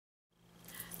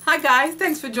Hi guys,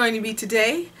 thanks for joining me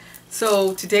today.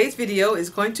 So today's video is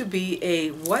going to be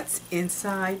a what's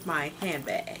inside my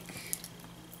handbag.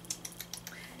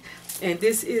 And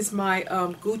this is my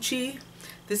Gucci.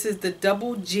 This is the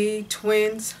Double G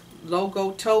Twins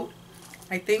logo tote,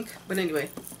 I think. But anyway,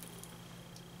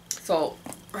 so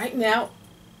right now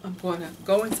I'm going to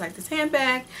go inside this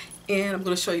handbag and I'm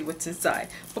going to show you what's inside.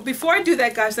 But before I do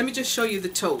that, guys, let me just show you the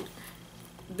tote.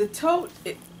 The tote,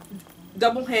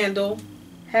 double handle,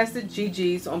 has the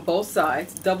GGs on both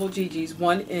sides, double GGs,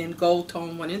 one in gold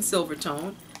tone, one in silver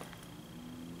tone.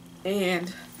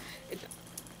 And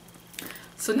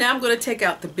so now I'm going to take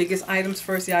out the biggest items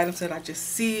first, the items that I just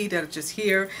see, that are just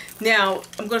here. Now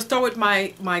I'm going to start with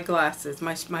my glasses,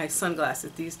 my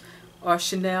sunglasses. These are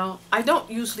Chanel. I don't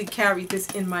usually carry this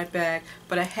in my bag,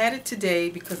 but I had it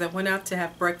today because I went out to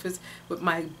have breakfast with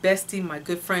my bestie, my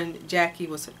good friend Jackie.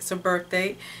 It's her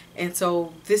birthday, and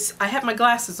so I have my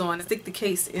glasses on. I stick the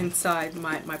case inside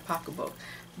my pocketbook,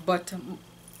 but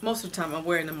most of the time I'm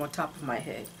wearing them on top of my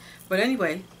head. But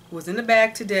anyway, it was in the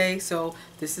bag today, so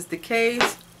this is the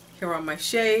case. Here are my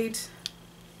shades,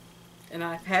 and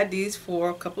I've had these for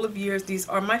a couple of years. These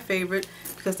are my favorite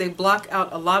because they block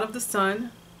out a lot of the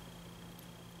sun.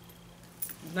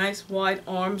 Nice wide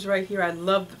arms right here. I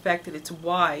love the fact that it's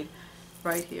wide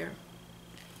right here.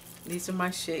 These are my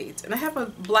shades. And I have a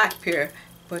black pair,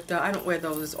 but I don't wear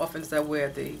those as often as I wear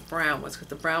the brown ones, because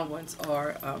the brown ones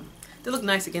are, they look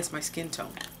nice against my skin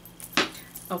tone.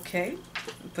 Okay,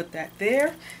 put that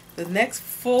there. The next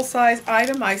full-size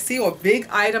item I see, or big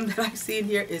item that I see in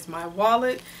here, is my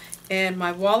wallet. And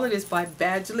my wallet is by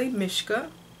Badgley Mishka.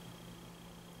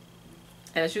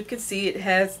 And as you can see, it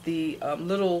has the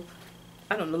little,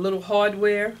 I don't know, little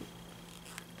hardware.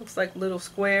 Looks like little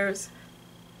squares.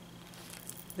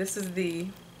 This is the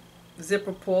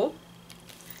zipper pull.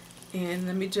 And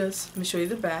let me show you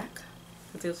the back.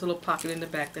 There's a little pocket in the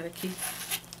back that I keep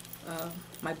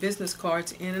my business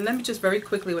cards in. And let me just very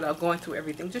quickly, without going through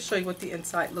everything, just show you what the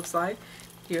inside looks like.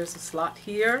 Here's a slot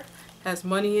here. Has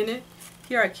money in it.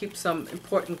 Here I keep some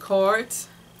important cards.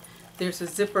 There's a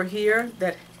zipper here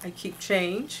that I keep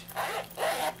change.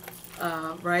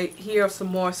 Right here are some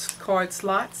more card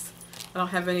slots. I don't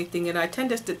have anything in it. I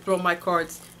tend just to throw my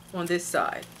cards on this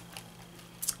side.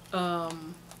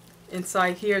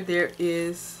 Inside here there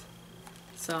is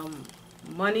some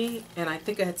money, and I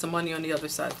think I had some money on the other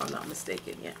side if I'm not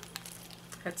mistaken. Yeah,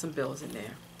 had some bills in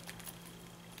there.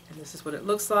 And this is what it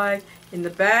looks like. In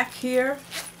the back here,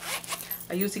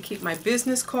 I usually keep my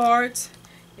business cards.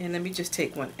 And let me just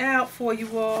take one out for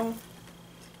you all.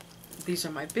 These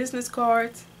are my business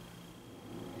cards.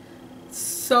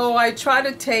 So I try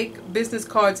to take business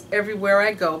cards everywhere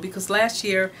I go, because last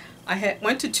year I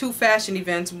went to 2 fashion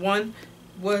events. One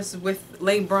was with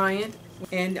Lane Bryant,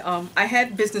 and I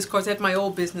had business cards. I had my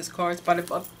old business cards, but I've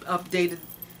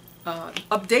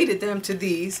updated them to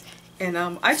these, and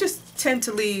I just tend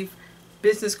to leave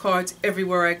business cards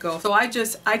everywhere I go. So I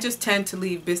just tend to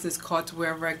leave business cards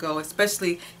wherever I go,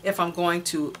 especially if I'm going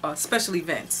to special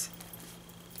events.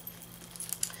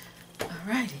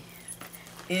 Alrighty.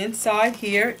 Inside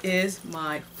here is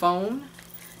my phone,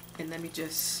 and let me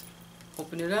just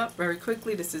open it up very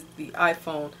quickly. This is the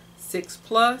iPhone 6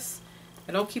 Plus.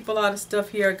 I don't keep a lot of stuff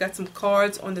here. I got some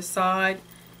cards on the side,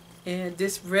 and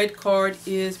this red card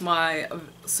is my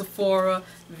Sephora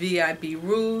VIB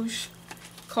Rouge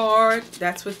card.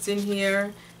 That's what's in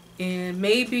here. And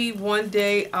maybe one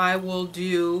day I will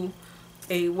do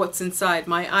a what's inside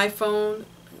my iPhone.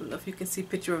 I don't know if you can see a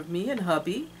picture of me and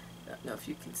hubby. I don't know if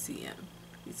you can see him.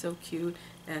 He's so cute.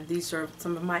 And these are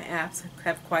some of my apps. I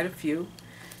have quite a few.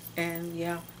 And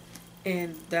yeah,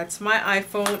 and that's my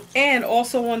iPhone. And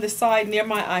also on the side near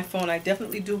my iPhone, I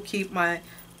definitely do keep my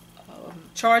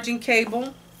charging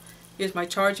cable. Here's my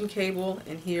charging cable,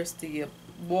 and here's the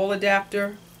wall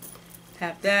adapter.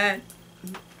 Have that.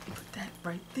 Put that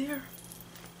right there.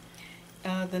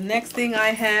 The next thing I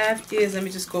have is, let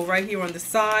me just go right here on the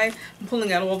side. I'm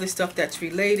pulling out all this stuff that's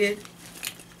related.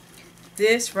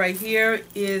 This right here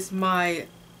is my,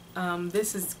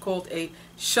 this is called a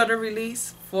shutter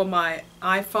release for my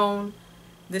iPhone.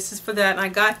 This is for that. And I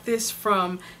got this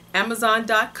from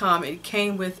Amazon.com. It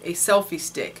came with a selfie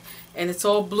stick, and it's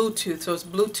all Bluetooth. So it's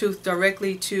Bluetooth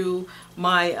directly to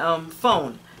my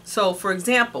phone. So for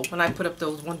example, when I put up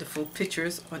those wonderful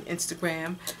pictures on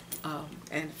Instagram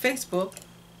and Facebook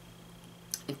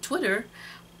and Twitter,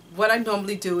 what I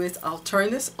normally do is I'll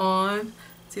turn this on.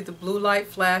 See the blue light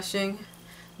flashing.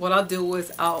 What I'll do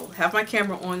is I'll have my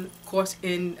camera on, of course,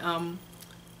 in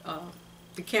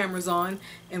the camera's on,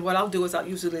 and what I'll do is I'll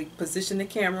usually position the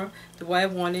camera the way I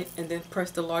want it, and then press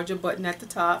the larger button at the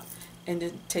top, and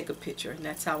then take a picture, and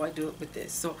that's how I do it with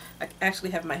this. So I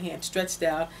actually have my hand stretched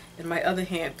out and my other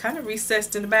hand kind of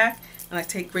recessed in the back, and I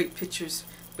take great pictures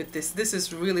with this. This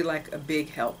is really like a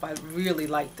big help. I really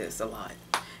like this a lot.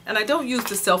 And I don't use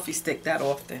the selfie stick that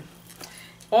often.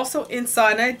 Also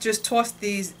inside, I just tossed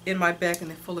these in my bag and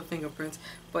they're full of fingerprints,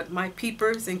 but my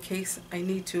peepers in case I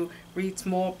need to read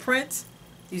small print.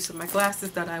 These are my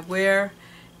glasses that I wear.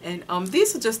 And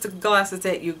these are just the glasses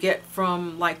that you get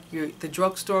from like the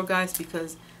drugstore, guys,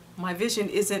 because my vision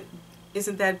isn't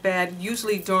that bad.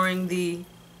 Usually during the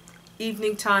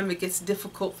evening time it gets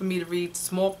difficult for me to read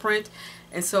small print,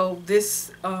 and so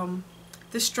this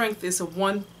this strength is a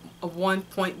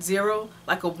 1.0,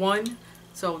 like a 1,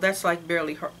 so that's like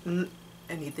barely hurt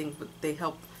anything, but they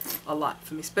help a lot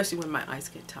for me, especially when my eyes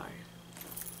get tired.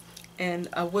 And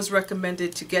I was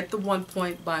recommended to get the 1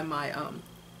 point by my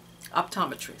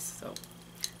optometrist, so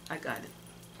I got it.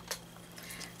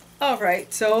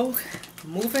 Alright, so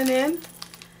moving in,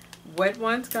 wet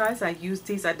ones, guys. I use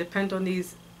these, I depend on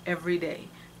these every day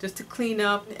just to clean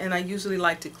up, and I usually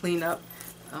like to clean up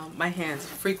my hands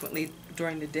frequently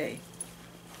during the day.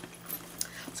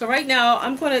 So right now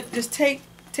I'm going to just take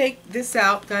this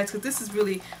out, guys, because this is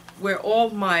really where all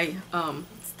my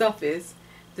stuff is.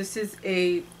 This is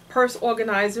a purse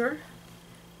organizer,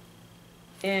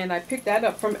 and I picked that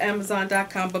up from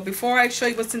Amazon.com. But before I show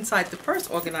you what's inside the purse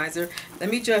organizer, let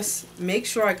me just make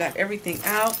sure I got everything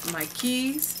out. My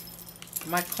keys,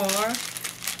 my car,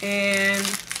 and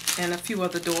a few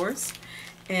other doors.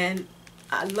 And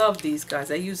I love these, guys.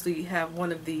 I usually have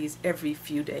one of these every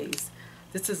few days.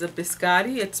 This is a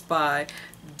biscotti. It's by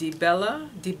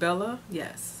DeBella,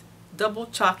 yes. Double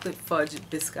chocolate fudge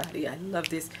biscotti. I love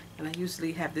this, and I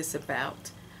usually have this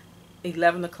about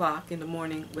 11 o'clock in the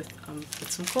morning with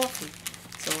some coffee.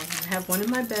 So I have one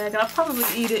in my bag. I'll probably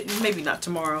eat it, maybe not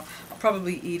tomorrow. I'll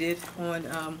probably eat it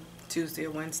on Tuesday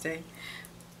or Wednesday.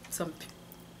 Some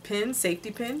pins,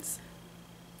 safety pins.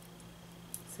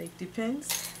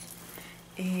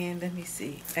 And let me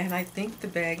see. And I think the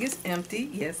bag is empty.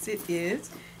 Yes, it is.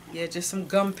 Yeah, just some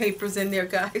gum papers in there,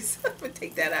 guys. I'm going to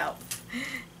take that out.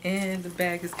 And the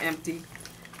bag is empty.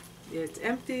 It's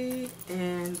empty,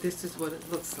 and this is what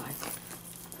it looks like.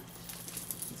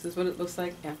 This is what it looks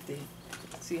like empty.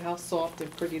 See how soft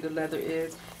and pretty the leather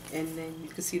is, and then you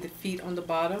can see the feet on the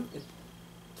bottom. It's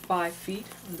 5 feet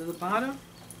under the bottom,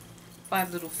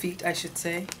 5 little feet, I should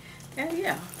say. And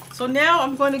yeah, so now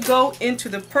I'm going to go into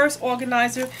the purse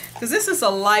organizer, because this is a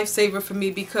lifesaver for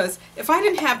me. Because if I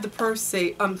didn't have the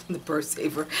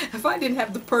if I didn't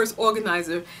have the purse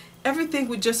organizer, everything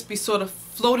would just be sort of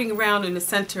floating around in the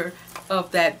center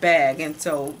of that bag, and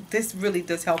so this really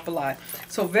does help a lot.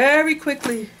 So very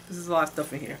quickly, there's a lot of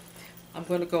stuff in here. I'm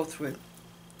going to go through it.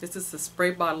 This is a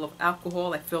spray bottle of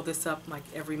alcohol. I fill this up like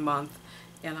every month,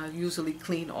 and I usually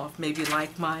clean off maybe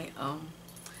like my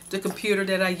the computer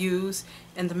that I use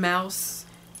and the mouse.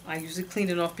 I usually clean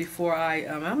it off before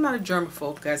I'm not a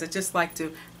germaphobe, guys. I just like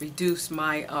to reduce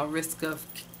my risk of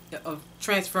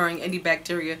transferring any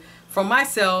bacteria from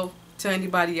myself to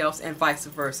anybody else, and vice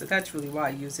versa. That's really why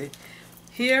I use it.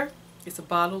 Here is a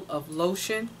bottle of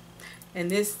lotion, and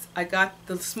this, I got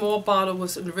the small bottle,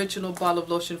 was an original bottle of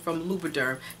lotion from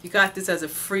Lubriderm. You got this as a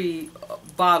free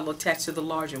bottle attached to the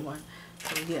larger one.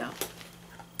 So yeah,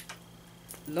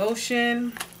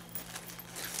 lotion.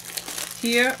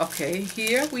 Here, okay,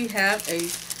 here we have a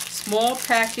small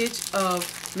package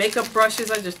of makeup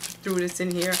brushes. I just threw this in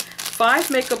here.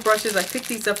 5 makeup brushes. I picked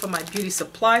these up from my beauty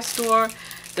supply store.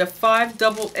 They're 5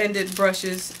 double-ended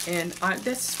brushes, and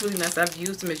that's really nice. I've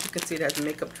used them. As you can see, there's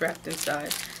makeup trapped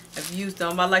inside. I've used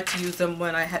them. I like to use them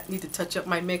when I need to touch up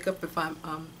my makeup. If I'm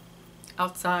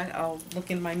outside, I'll look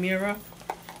in my mirror.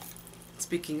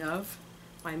 Speaking of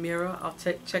my mirror, I'll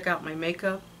check out my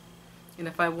makeup. And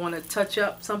if I want to touch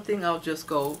up something, I'll just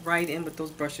go right in with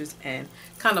those brushes and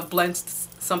kind of blend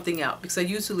something out, because I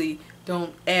usually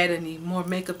don't add any more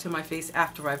makeup to my face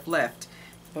after I've left.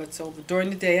 But so during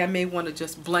the day, I may want to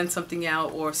just blend something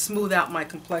out or smooth out my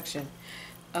complexion.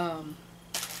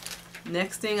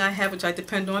 Next thing I have, which I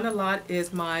depend on a lot,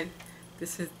 is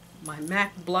this is my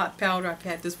MAC blot powder. I've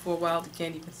had this for a while. You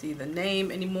can't even see the name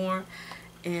anymore.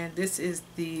 And this is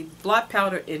the blot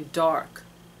powder in dark.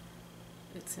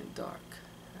 It's in dark.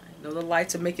 I know the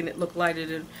lights are making it look lighter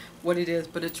than what it is,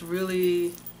 but it's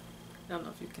really, I don't know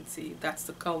if you can see, that's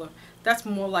the color. That's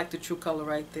more like the true color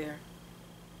right there.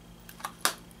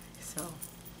 So,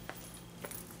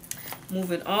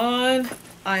 moving on,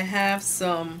 I have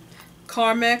some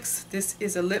Carmex. This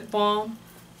is a lip balm.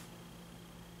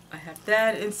 I have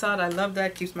that inside. I love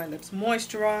that. Keeps my lips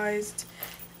moisturized.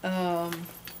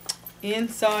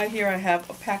 Inside here I have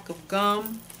a pack of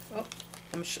gum. Oh,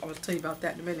 I'll tell you about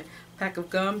that in a minute. Pack of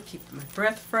gum, keep my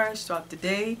breath fresh throughout the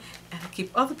day, and I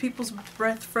keep other people's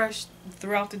breath fresh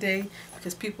throughout the day,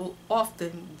 because people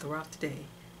often throughout the day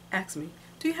ask me,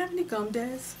 "Do you have any gum,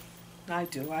 Des?" I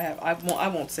do. I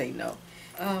won't say no.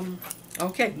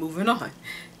 Okay, moving on.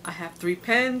 I have 3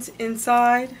 pens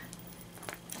inside.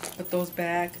 Put those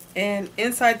back, and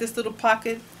inside this little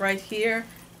pocket right here,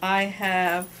 I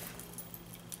have.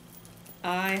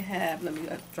 Let me.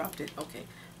 I dropped it. Okay,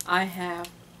 I have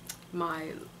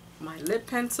my lip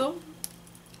pencil.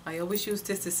 I always use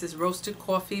this. This is Roasted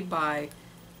Coffee by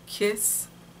Kiss.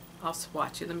 I'll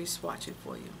swatch it. Let me swatch it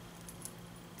for you.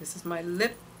 This is my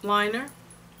lip liner.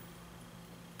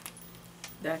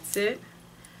 That's it.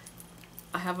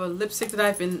 I have a lipstick that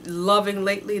I've been loving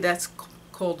lately. That's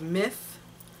called Myth.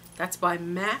 That's by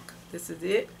MAC. This is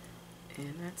it.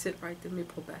 And that's it right there. Let me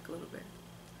pull back a little bit.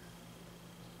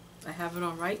 I have it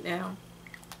on right now.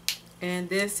 And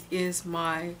this is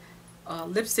my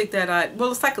lipstick that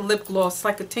well, it's like a lip gloss. It's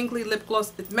like a tingly lip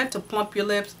gloss. It's meant to plump your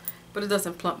lips, but it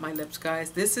doesn't plump my lips,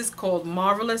 guys. This is called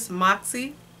Marvelous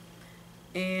Moxie.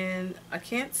 And I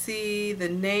can't see the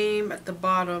name at the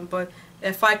bottom, but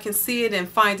if I can see it and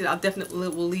find it, I'll definitely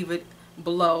will leave it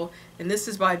below. And this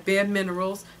is by Bare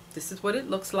Minerals. This is what it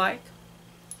looks like.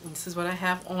 And this is what I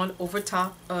have on over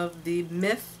top of the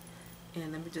Myth.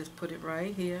 And let me just put it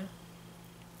right here.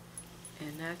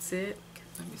 And that's it.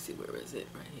 Let me see, where is it?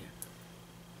 Right here.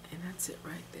 And that's it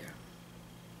right there.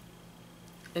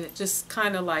 And it just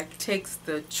kind of like takes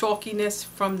the chalkiness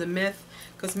from the Myth,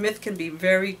 because Myth can be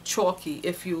very chalky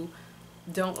if you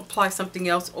don't apply something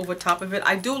else over top of it.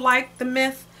 I do like the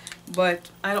Myth, but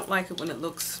I don't like it when it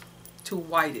looks too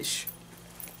whitish.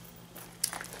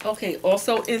 Okay,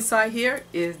 also inside here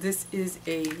is, this is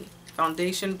a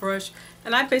foundation brush,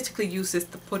 and I basically use this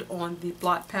to put on the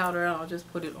blot powder. I'll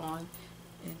just put it on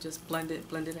and just blend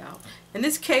it out. In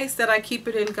this case that I keep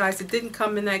it in, guys, it didn't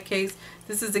come in that case.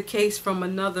 This is a case from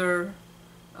another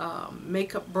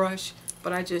makeup brush,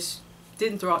 but I just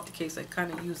didn't throw out the case. I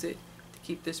kind of use it to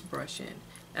keep this brush in.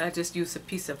 And I just use a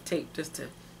piece of tape just to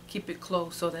keep it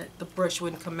closed so that the brush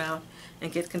wouldn't come out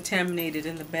and get contaminated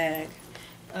in the bag.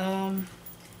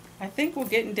 I think we're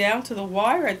getting down to the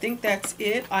wire. I think that's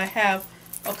it. I have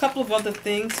a couple of other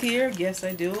things here. Yes,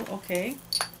 I do. Okay.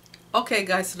 Okay,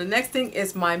 guys, so the next thing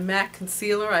is my MAC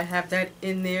concealer. I have that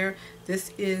in there.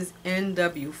 This is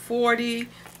NW40.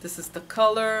 This is the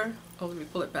color. Oh, let me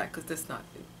pull it back because this not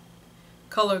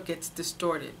color gets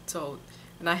distorted. So,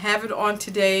 and I have it on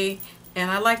today,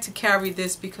 and I like to carry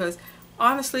this because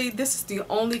honestly, this is the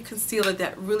only concealer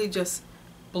that really just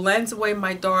blends away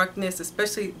my darkness,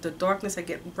 especially the darkness I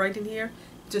get right in here.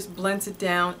 It just blends it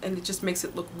down, and it just makes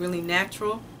it look really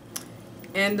natural.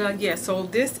 And yeah, so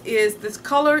this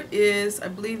color is, I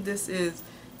believe this is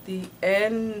the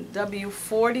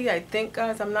NW40, I think,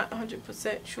 guys. I'm not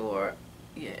 100% sure.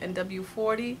 Yeah,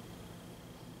 NW40.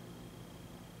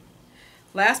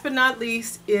 Last but not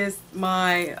least is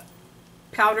my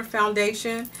powder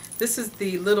foundation. This is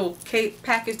the little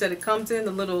package that it comes in,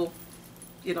 the little,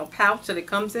 you know, pouch that it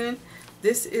comes in.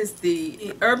 This is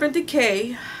the Urban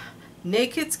Decay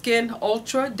Naked Skin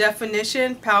Ultra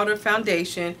Definition Powder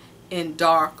Foundation in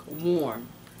Dark Warm.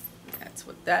 That's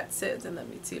what that says. And let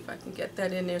me see if I can get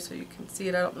that in there so you can see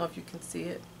it. I don't know if you can see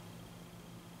it.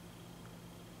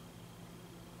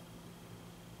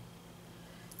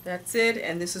 That's it,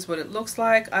 and this is what it looks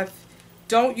like. I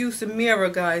don't use the mirror,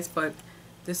 guys, but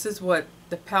this is what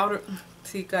the powder,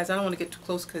 see guys, I don't want to get too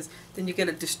close because then you get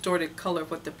a distorted color of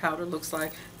what the powder looks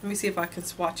like. Let me see if I can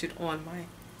swatch it on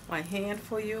my hand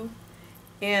for you.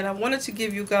 And I wanted to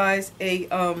give you guys a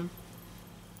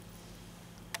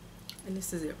and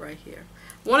this is it right here.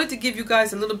 I wanted to give you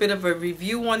guys a little bit of a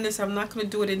review on this. I'm not going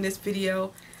to do it in this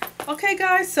video. Okay,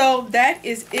 guys, so that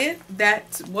is it.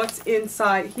 That's what's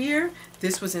inside here.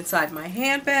 This was inside my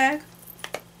handbag.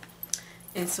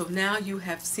 And so now you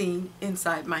have seen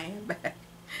inside my handbag.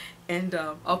 And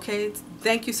okay,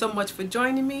 thank you so much for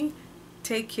joining me.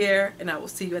 Take care, and I will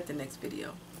see you at the next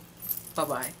video.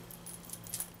 Bye-bye.